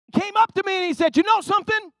came up to me and he said, you know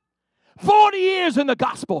something? 40 years in the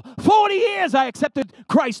gospel. 40 years I accepted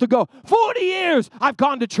Christ to go. 40 years I've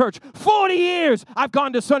gone to church. 40 years I've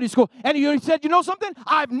gone to Sunday school. And he said, you know something?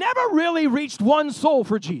 I've never really reached one soul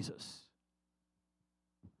for Jesus.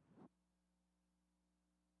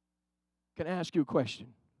 Can I ask you a question?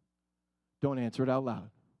 Don't answer it out loud.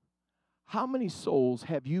 How many souls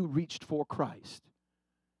have you reached for Christ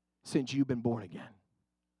since you've been born again?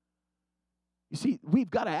 You see, we've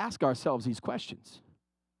got to ask ourselves these questions.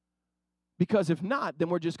 Because if not, then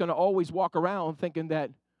we're just going to always walk around thinking that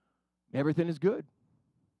everything is good.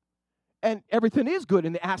 And everything is good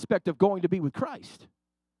in the aspect of going to be with Christ.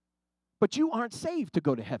 But you aren't saved to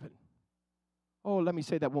go to heaven. Oh, let me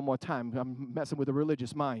say that one more time. I'm messing with the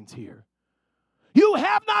religious minds here. You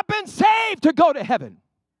have not been saved to go to heaven.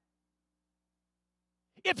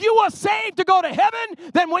 If you were saved to go to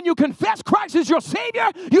heaven, then when you confess Christ as your Savior,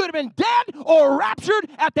 you would have been dead or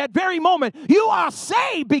raptured at that very moment. You are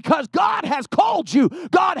saved because God has called you.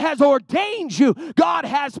 God has ordained you. God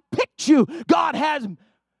has picked you. God has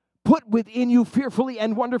put within you, fearfully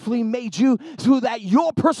and wonderfully made you, so that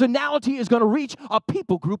your personality is going to reach a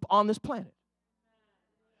people group on this planet.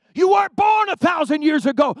 You weren't born 1,000 years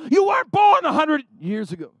ago. You weren't born 100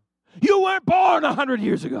 years ago. You weren't born 100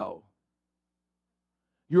 years ago.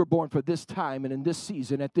 You were born for this time and in this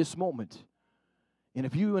season at this moment. And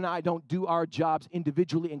if you and I don't do our jobs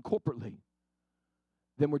individually and corporately,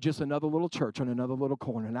 then we're just another little church on another little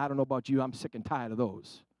corner. And I don't know about you, I'm sick and tired of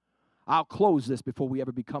those. I'll close this before we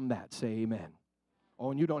ever become that. Say amen.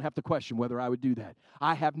 Oh, and you don't have to question whether I would do that.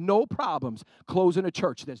 I have no problems closing a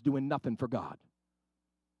church that's doing nothing for God.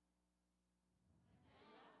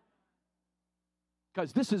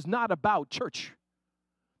 Because this is not about church.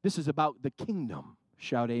 This is about the kingdom.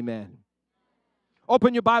 Shout amen.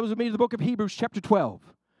 Open your Bibles with me to the book of Hebrews chapter 12.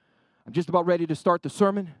 I'm just about ready to start the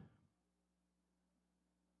sermon.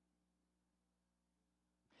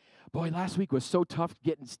 Boy, last week was so tough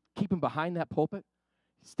keeping behind that pulpit,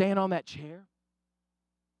 staying on that chair.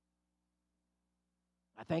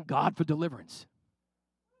 I thank God for deliverance.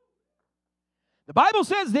 The Bible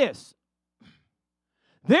says this,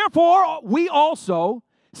 therefore we also,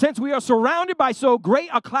 since we are surrounded by so great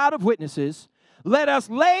a cloud of witnesses, let us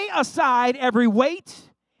lay aside every weight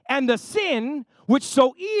and the sin which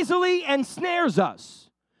so easily ensnares us,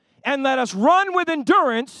 and let us run with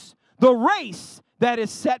endurance the race that is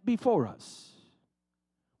set before us.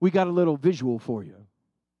 We got a little visual for you.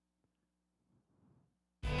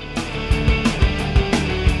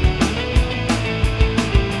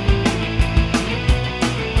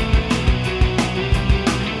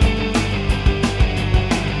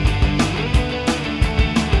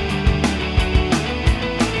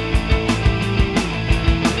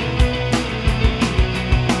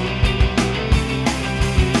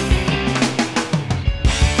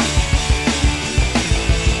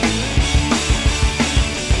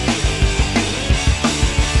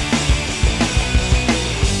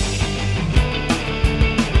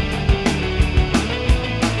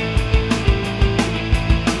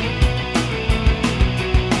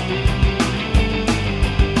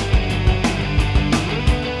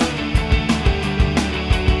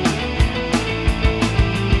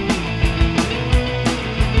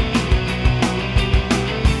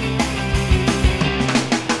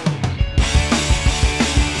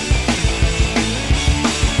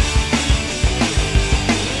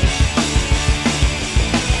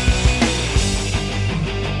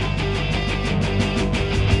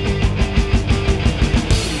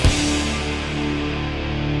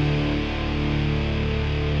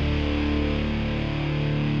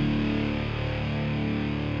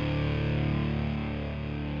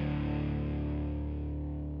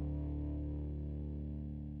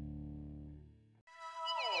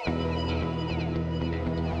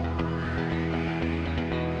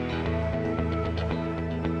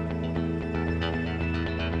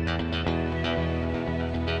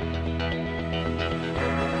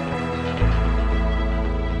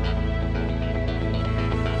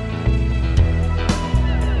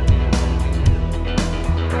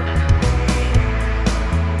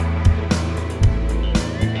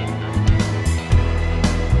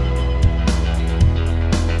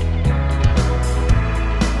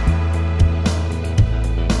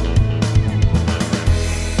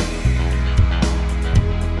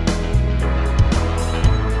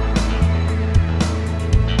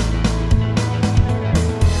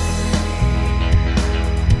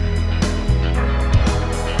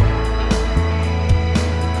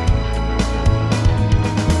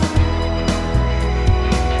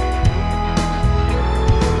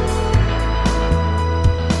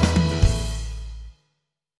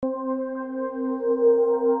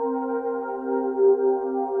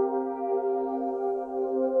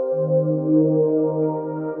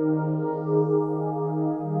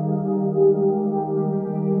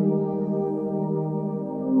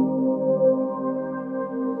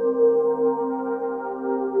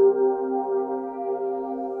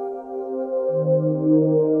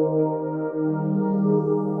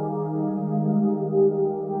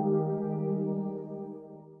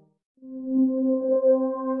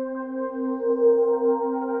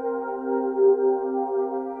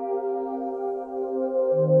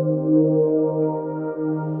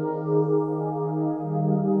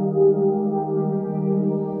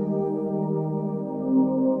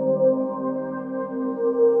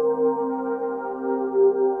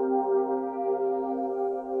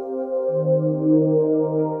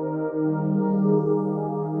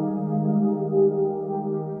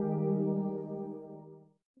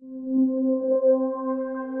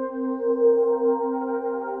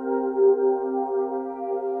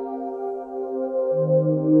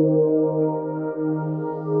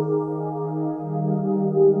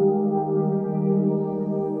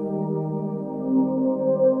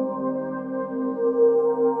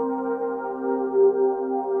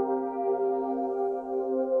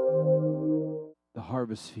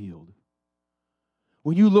 harvest field.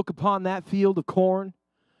 When you look upon that field of corn,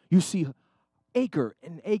 you see acre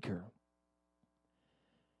and acre.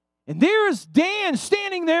 And there's Dan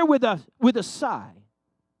standing there with a sigh.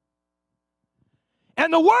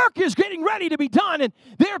 And the work is getting ready to be done. And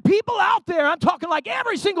there are people out there, I'm talking like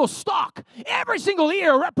every single stalk, every single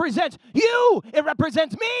ear represents you. It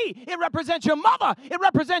represents me. It represents your mother. It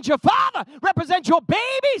represents your father. It represents your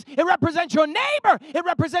babies. It represents your neighbor. It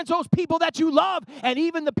represents those people that you love and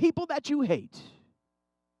even the people that you hate.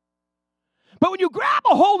 But when you grab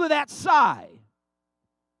a hold of that sigh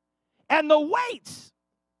and the weights,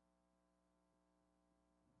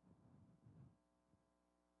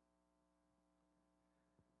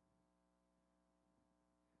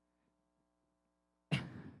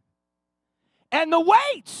 and the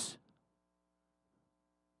weights,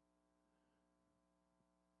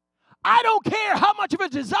 I don't care how much of a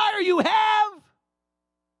desire you have,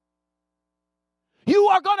 you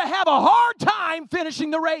are going to have a hard time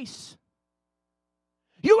finishing the race.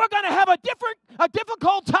 You are going to have a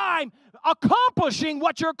difficult time accomplishing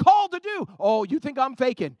what you're called to do. Oh, you think I'm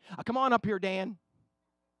faking? Come on up here, Dan.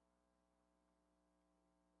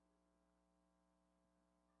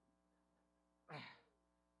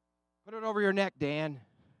 Put it over your neck, Dan.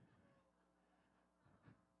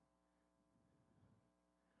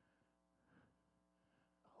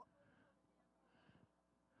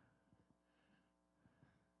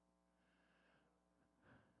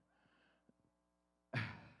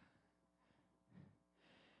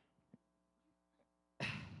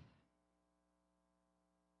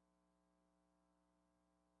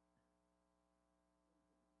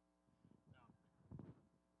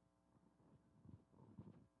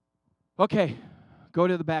 Okay, go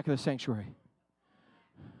to the back of the sanctuary.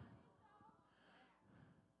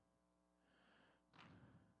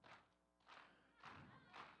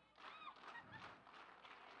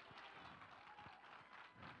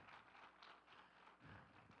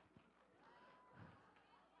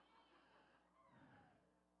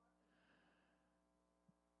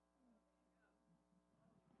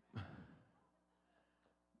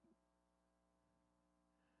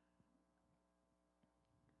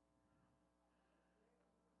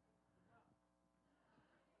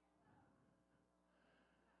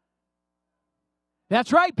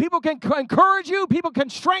 That's right. People can encourage you. People can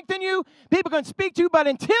strengthen you. People can speak to you. But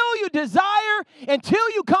until you desire, until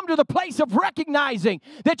you come to the place of recognizing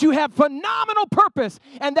that you have phenomenal purpose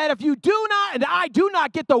and that if you do not, and I do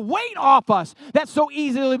not get the weight off us that so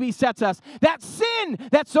easily besets us, that sin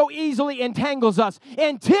that so easily entangles us,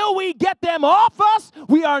 until we get them off us,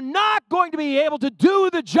 we are not going to be able to do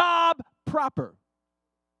the job proper.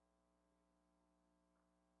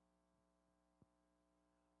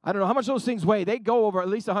 I don't know how much those things weigh. They go over at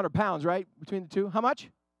least 100 pounds, right, between the two? How much?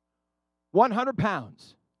 100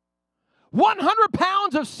 pounds. 100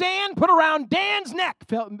 pounds of sand put around Dan's neck.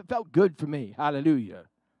 Felt good for me. Hallelujah.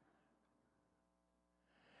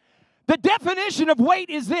 The definition of weight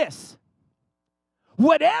is this.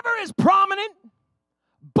 Whatever is prominent,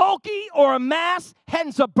 bulky, or a mass,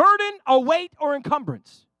 hence a burden, a weight, or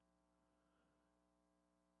encumbrance.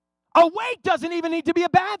 A weight doesn't even need to be a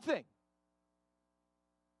bad thing.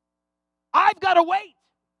 I've got to wait.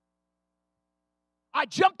 I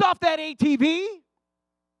jumped off that ATV,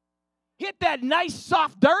 hit that nice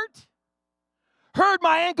soft dirt, heard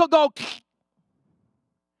my ankle go,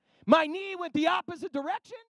 my knee went the opposite direction.